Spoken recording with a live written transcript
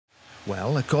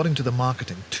Well, according to the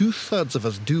marketing, 2/3 of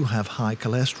us do have high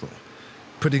cholesterol,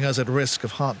 putting us at risk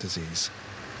of heart disease.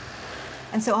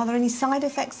 And so are there any side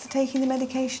effects to taking the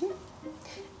medication?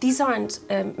 These aren't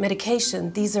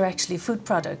medication, these are actually food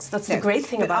products. That's the great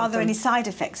thing about them. Are there any side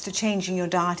effects to changing your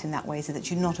diet in that way so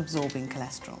that you're not absorbing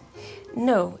cholesterol?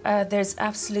 No, there's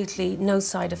absolutely no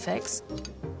side effects.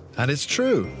 And it's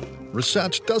true.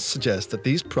 Research does suggest that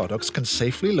these products can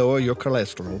safely lower your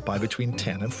cholesterol by between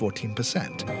 10 and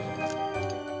 14%.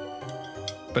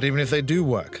 But even if they do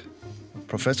work,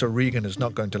 Professor Regan is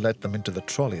not going to let them into the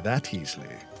trolley that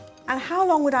easily. And how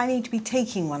long would I need to be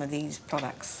taking one of these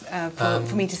products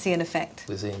for me to see an effect?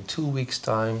 Within 2 weeks'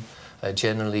 time,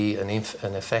 generally an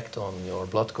effect on your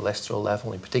blood cholesterol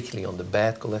level, and particularly on the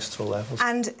bad cholesterol levels.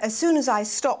 And as soon as I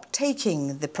stop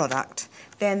taking the product,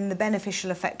 then the beneficial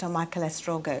effect on my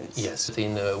cholesterol goes? Yes,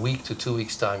 in a week to 2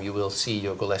 weeks' time, you will see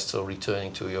your cholesterol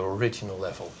returning to your original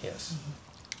level, yes.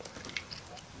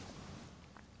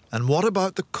 And what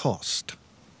about the cost?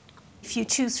 If you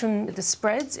choose from the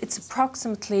spreads, it's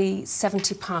approximately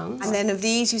 £70. And then of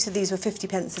these, you said these were 50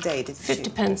 pence a day, didn't you?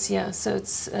 50 pence, yeah, so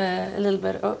it's a little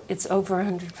bit, it's over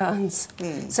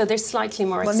 £100. So they're slightly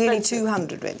more expensive. Well, nearly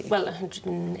 200, really. Well,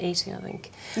 180, I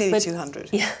think. Nearly 200.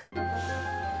 Yeah.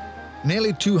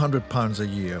 Nearly £200 a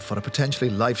year for a potentially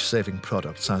life-saving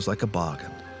product sounds like a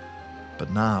bargain.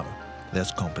 But now,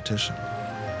 there's competition.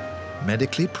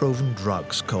 Medically proven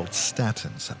drugs called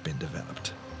statins have been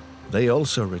developed. They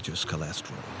also reduce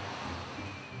cholesterol.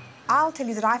 I'll tell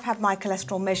you that I've had my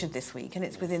cholesterol measured this week and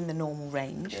it's within the normal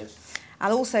range. Yes.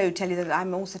 I'll also tell you that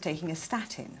I'm also taking a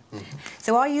statin.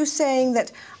 So are you saying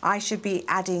that I should be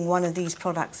adding one of these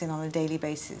products in on a daily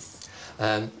basis?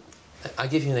 I'll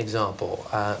give you an example.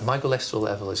 My cholesterol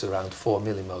level is around 4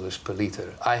 millimolars per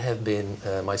litre. I have been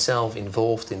myself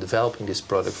involved in developing this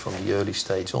product from the early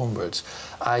stage onwards.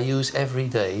 I use every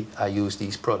day, I use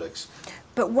these products.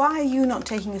 But why are you not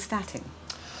taking a statin?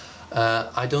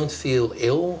 I don't feel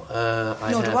ill.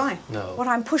 Nor do I. No. What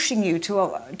I'm pushing you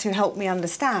to help me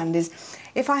understand is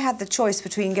if I had the choice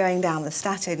between going down the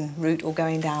statin route or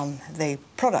going down the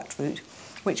product route,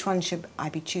 which one should I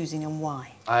be choosing and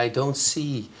why? I don't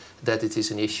see that it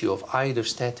is an issue of either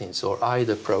statins or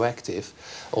either proactive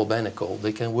or Benecol.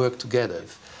 They can work together.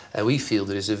 And we feel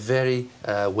there is a very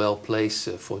well place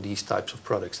for these types of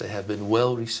products. They have been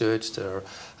well researched. There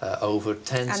are over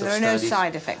tens of studies. And there are no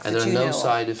side effects and that you know of. there are no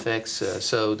side effects,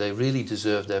 so they really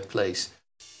deserve their place.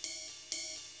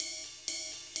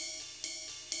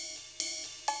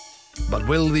 But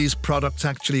will these products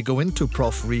actually go into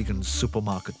Prof. Regan's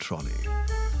supermarket trolley?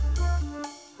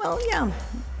 Well, yeah.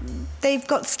 They've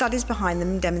got studies behind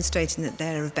them demonstrating that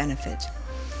they're of benefit.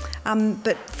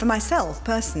 But for myself,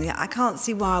 personally, I can't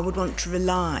see why I would want to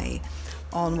rely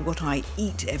on what I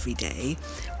eat every day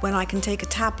when I can take a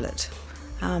tablet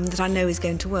that I know is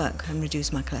going to work and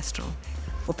reduce my cholesterol.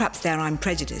 Or perhaps there I'm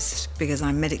prejudiced because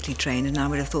I'm medically trained and I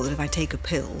would have thought that if I take a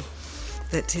pill,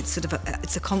 that it's sort of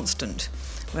it's a constant,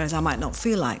 whereas I might not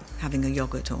feel like having a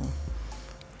yoghurt or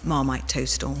Marmite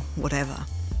toast or whatever.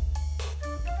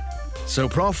 So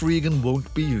Prof. Regan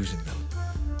won't be using them.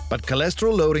 But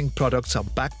cholesterol-lowering products are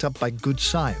backed up by good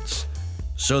science,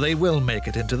 so they will make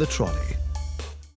it into the trolley.